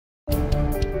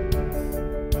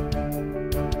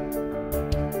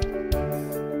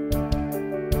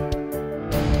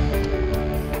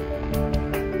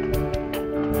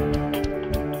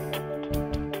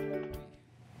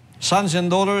Sons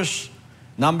and daughters,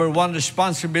 number one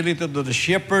responsibility to the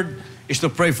shepherd is to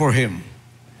pray for him.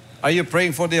 Are you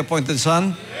praying for the appointed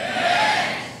son?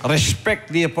 Yes. Respect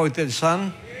the appointed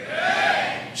son.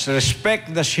 Yes.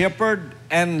 Respect the shepherd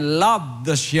and love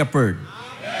the shepherd.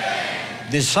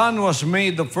 Yes. The son was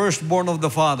made the firstborn of the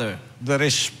father. The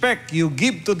respect you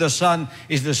give to the son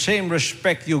is the same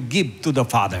respect you give to the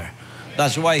father.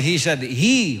 That's why he said,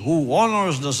 he who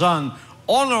honors the son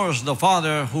honors the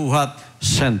father who hath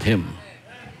sent him.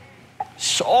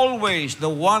 It's always the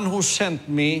one who sent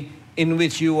me in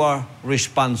which you are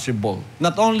responsible.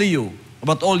 Not only you,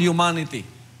 but all humanity.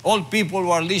 All people who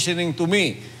are listening to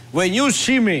me. When you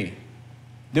see me,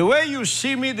 the way you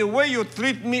see me, the way you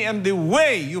treat me, and the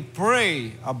way you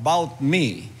pray about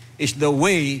me is the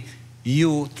way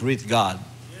you treat God,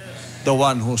 yes, the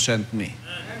one who sent me.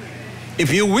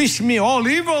 If you wish me all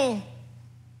evil,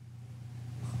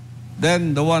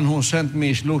 then the one who sent me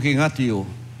is looking at you,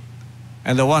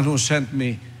 and the one who sent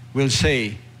me will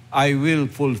say, I will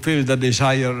fulfill the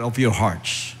desire of your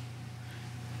hearts.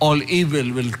 All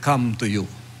evil will come to you.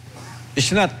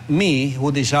 It's not me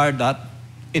who desired that.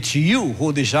 It's you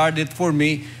who desired it for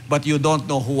me, but you don't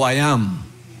know who I am.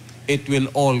 It will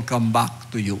all come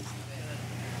back to you.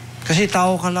 Kasi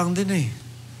tao ka lang din eh.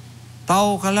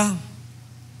 Tao ka lang.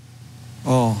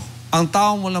 Oh, ang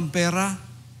tao mo lang pera,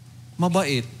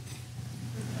 mabait.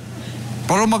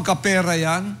 Pero magkapera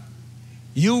yan,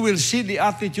 you will see the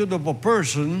attitude of a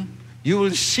person, you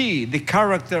will see the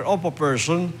character of a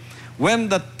person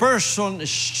when that person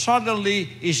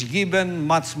suddenly is given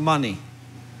much money.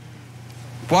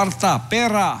 Kwarta,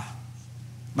 pera,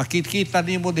 makikita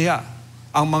niyo mo diha,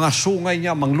 ang mga sungay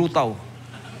niya manglutaw.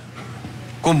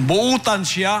 Kung buutan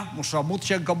siya, musamot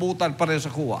siyang kabuutan para sa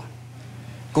kuwa.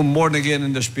 Kung born again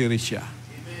in the Spirit siya.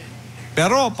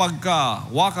 Pero pagka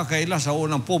waka kaila sa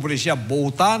unang pobre siya,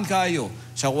 buutan kayo.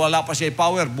 Sa wala pa siya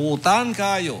power, buutan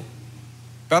kayo.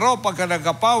 Pero pagka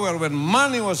nagka-power, when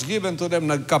money was given to them,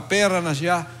 nagkapera na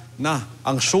siya, na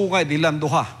ang sungay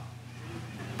dilanduha.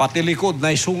 Pati likod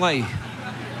na sungay.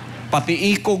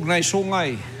 Pati ikog na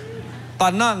sungay.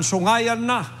 Tanan, sungayan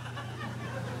na.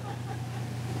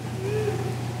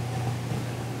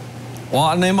 O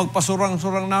ano yung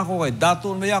magpasurang-surang na ako kay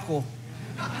daton may ako.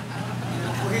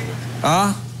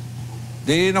 Ha?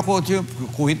 Di na ko,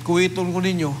 kuhit-kuhiton ko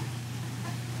ninyo.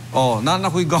 O, nana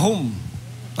ko'y gahom.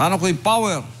 Nana ko'y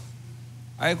power.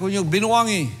 Ay ko nyo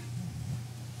binuwangi.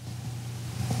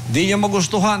 Di niya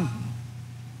magustuhan.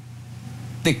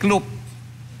 Tiklop.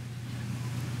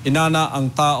 Inana ang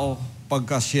tao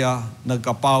pagka siya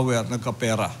nagka-power,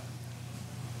 nagka-pera.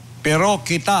 Pero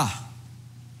kita,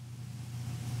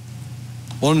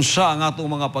 unsa ang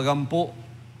atong mga pagampo,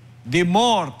 the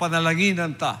more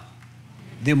panalanginan ta,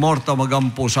 the more ta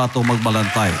magampo sa atong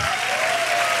magbalantay.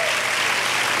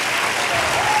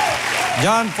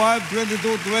 John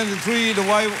 5:22-23,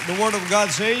 the Word of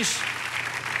God says,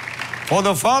 For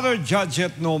the Father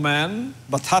judgeth no man,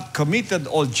 but hath committed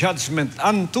all judgment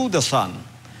unto the Son,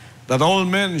 that all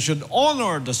men should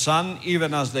honor the Son,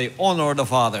 even as they honor the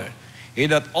Father. He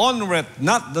that honoreth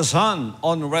not the Son,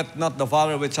 honoreth not the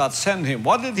Father which hath sent him.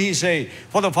 What did he say?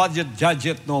 For the Father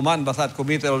judgeth no man, but hath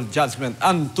committed all judgment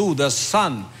unto the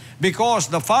Son. Because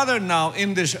the Father now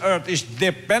in this earth is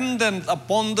dependent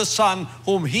upon the Son,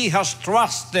 whom He has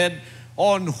trusted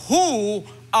on who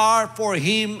are for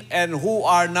Him and who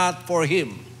are not for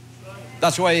Him.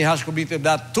 That's why He has committed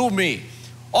that to me.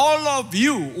 All of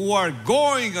you who are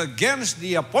going against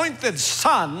the appointed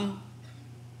Son,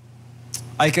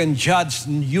 I can judge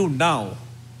you now.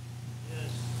 Yes.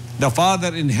 The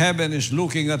Father in heaven is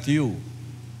looking at you.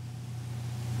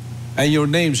 And your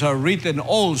names are written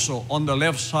also on the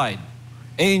left side.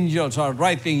 Angels are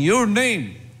writing your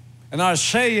name and are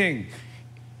saying,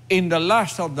 in the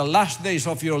last of the last days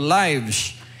of your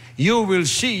lives, you will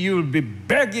see, you will be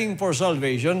begging for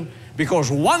salvation,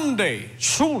 because one day,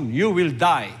 soon, you will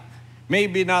die.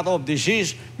 Maybe not of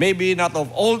disease, maybe not of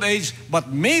old age, but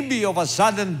maybe of a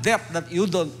sudden death that you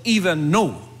don't even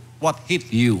know what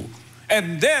hit you.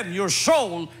 And then your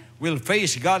soul will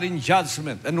face God in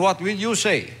judgment. And what will you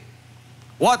say?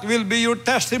 What will be your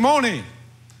testimony?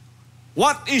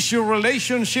 What is your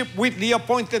relationship with the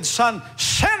appointed Son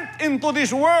sent into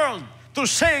this world to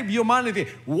save humanity?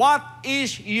 What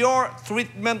is your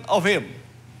treatment of Him?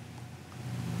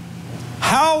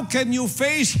 How can you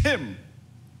face Him?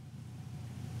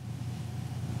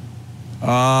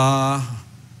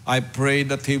 I pray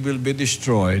that He will be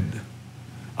destroyed.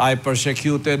 I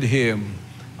persecuted Him.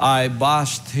 I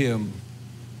bashed Him.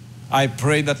 I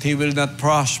pray that He will not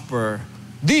prosper.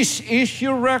 This is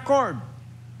your record.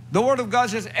 The Word of God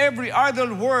says every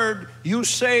idle word you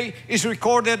say is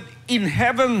recorded in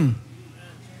heaven.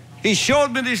 He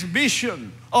showed me this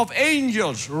vision of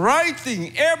angels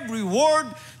writing every word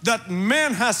that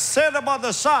man has said about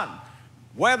the Son,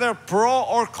 whether pro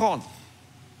or con.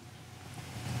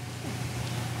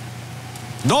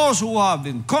 Those who have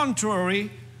been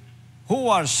contrary, who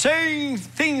are saying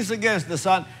things against the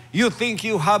Son, you think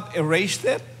you have erased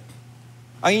it?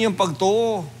 Ang inyong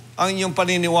pagtuo, ang inyong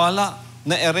paniniwala,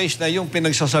 na-erase na yung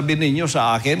pinagsasabi ninyo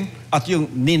sa akin at yung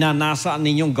ninanasa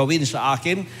ninyong gawin sa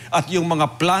akin at yung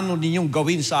mga plano ninyong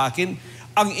gawin sa akin,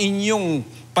 ang inyong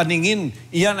paningin,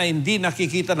 iyan ay hindi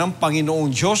nakikita ng Panginoong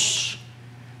Diyos.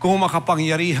 Kung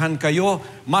makapangyarihan kayo,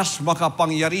 mas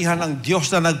makapangyarihan ang Diyos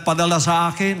na nagpadala sa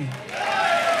akin.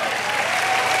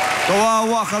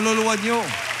 Kawawa kaluluwa nyo.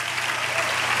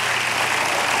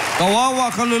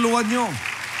 Kawawa kaluluwa nyo.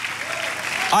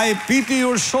 I pity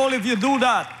your soul if you do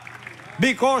that,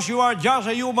 because you are just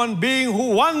a human being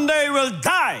who one day will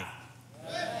die.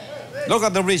 Look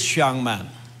at the rich young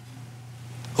man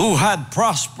who had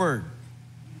prospered,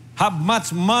 had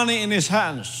much money in his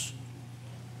hands,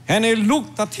 and he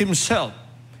looked at himself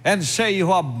and said, you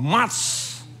have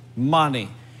much money,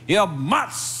 you have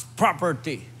much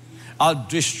property. I'll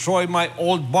destroy my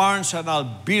old barns and I'll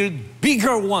build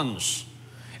bigger ones.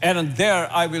 And there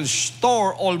I will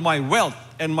store all my wealth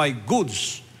and my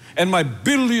goods and my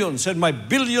billions and my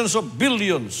billions of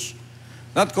billions.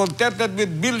 Not contented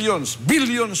with billions,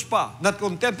 billions pa. Not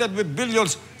contented with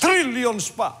billions, trillions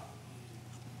pa.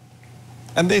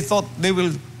 And they thought they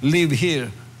will live here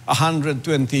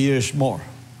 120 years more.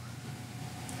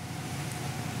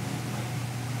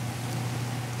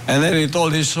 And then he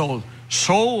told his soul,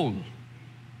 soul,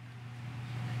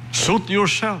 suit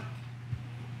yourself.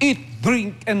 Eat,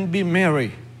 drink, and be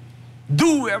merry.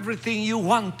 Do everything you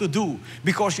want to do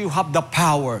because you have the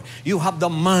power, you have the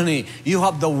money, you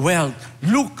have the wealth.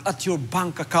 Look at your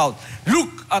bank account.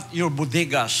 Look at your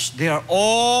bodegas. They are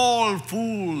all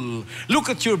full. Look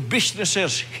at your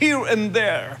businesses here and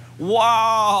there.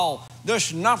 Wow!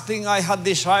 There's nothing I had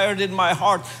desired in my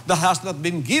heart that has not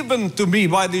been given to me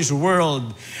by this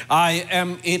world. I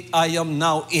am it. I am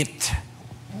now it.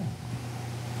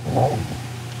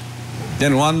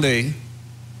 Then one day,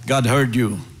 God heard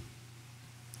you.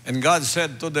 And God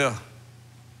said to the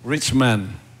rich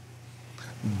man,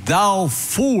 thou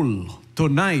fool,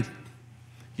 tonight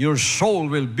your soul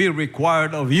will be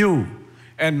required of you.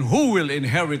 And who will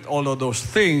inherit all of those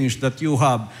things that you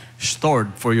have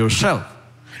stored for yourself?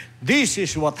 This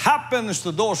is what happens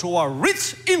to those who are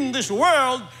rich in this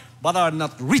world, but are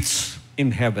not rich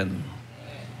in heaven.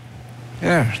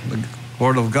 Yeah, the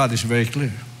Word of God is very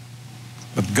clear.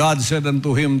 But God said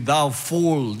unto him, thou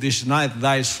fool, this night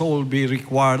thy soul be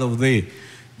required of thee.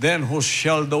 Then whose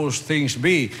shall those things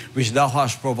be which thou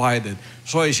hast provided?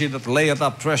 So is he that layeth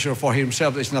up treasure for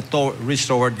himself is not rich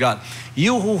toward God.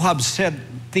 You who have said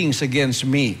things against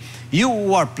me, you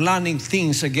who are planning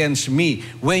things against me,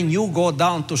 when you go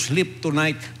down to sleep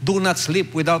tonight, do not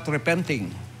sleep without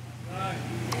repenting,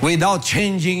 without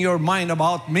changing your mind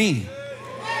about me.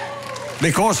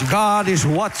 Because God is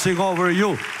watching over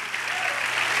you.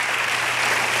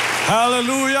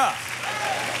 Hallelujah.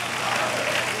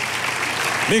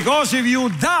 Because if you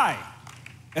die,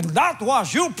 and that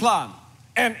was your plan,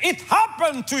 and it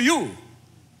happened to you,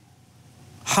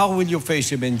 how will you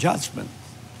face Him in judgment?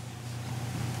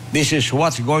 This is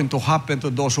what's going to happen to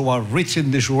those who are rich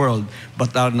in this world,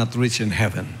 but are not rich in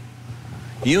heaven.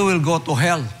 You will go to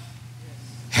hell.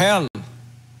 Hell.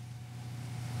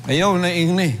 Ayaw na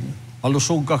ingni.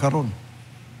 Malusog ka karon.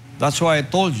 That's why I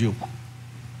told you,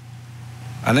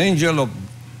 an angel of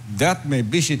death may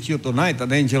visit you tonight,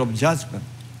 an angel of judgment.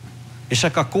 Isa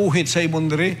ka kuhit sa imong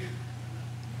diri,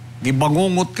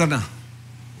 gibangungot ka na.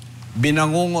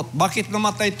 Binangungot. Bakit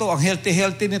namatay ito? Ang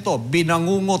healthy-healthy nito,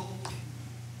 binangungot.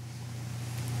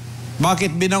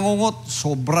 Bakit binangungot?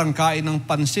 Sobrang kain ng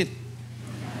pansit.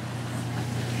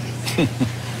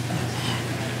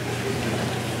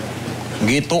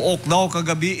 Gituok daw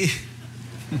kagabi.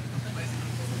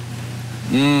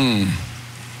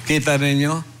 Kita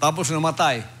ninyo? Tapos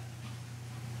namatay.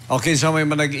 Okay, sa may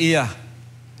manag-iya,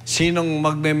 sinong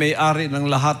magme-may-ari ng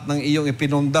lahat ng iyong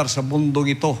ipinundar sa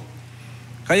mundong ito?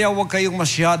 Kaya huwag kayong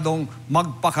masyadong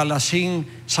magpakalasing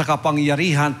sa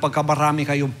kapangyarihan pagkamarami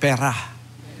kayong pera.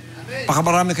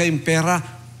 Pagkamarami kayong pera,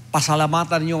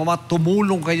 pasalamatan niyo, Ama,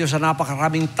 tumulong kayo sa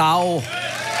napakaraming tao.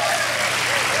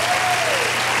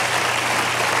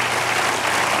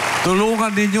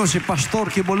 Tulungan ninyo si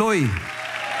Pastor Kibuloy.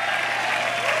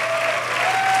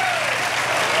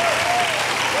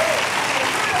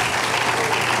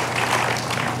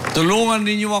 Tulungan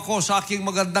ninyo ako sa aking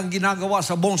magandang ginagawa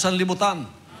sa buong sanlibutan.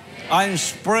 I'm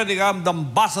the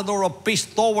ambassador of peace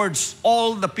towards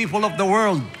all the people of the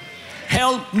world.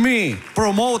 Help me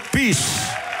promote peace.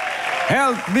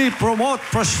 Help me promote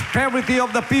prosperity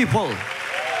of the people.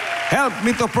 Help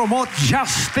me to promote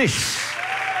justice.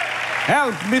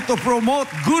 Help me to promote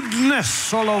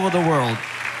goodness all over the world.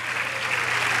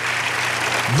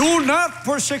 Do not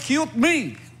persecute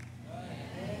me.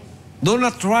 Do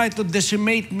not try to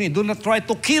decimate me. Do not try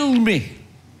to kill me.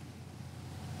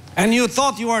 And you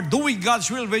thought you are doing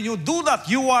God's will. When you do that,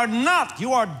 you are not.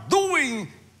 You are doing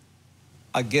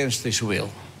against His will.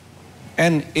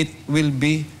 And it will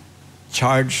be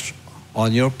charged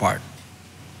on your part.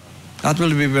 That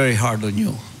will be very hard on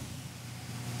you.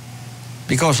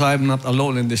 Because I am not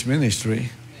alone in this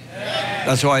ministry.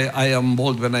 That's why I am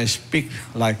bold when I speak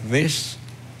like this.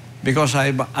 Because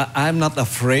I'm not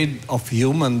afraid of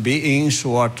human beings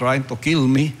who are trying to kill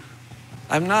me.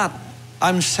 I'm not.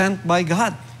 I'm sent by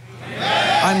God.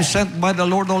 I'm sent by the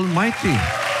Lord Almighty,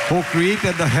 who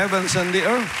created the heavens and the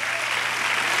earth.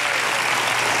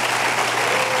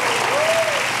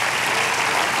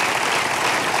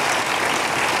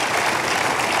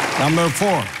 Number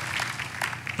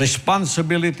 4,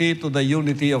 responsibility to the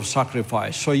unity of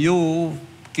sacrifice. So you,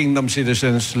 kingdom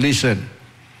citizens, listen.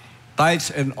 Tithes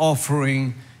and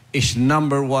offering is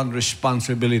number 1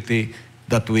 responsibility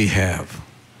that we have.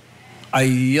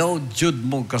 Ayaw jud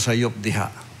mo kasayop diha.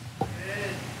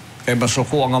 Kay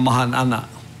masuko ang amahan ana.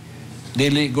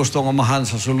 Dili gusto ang amahan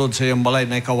sa sulod sa iyang balay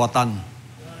na ikawatan.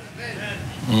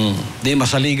 Di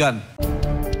masaligan.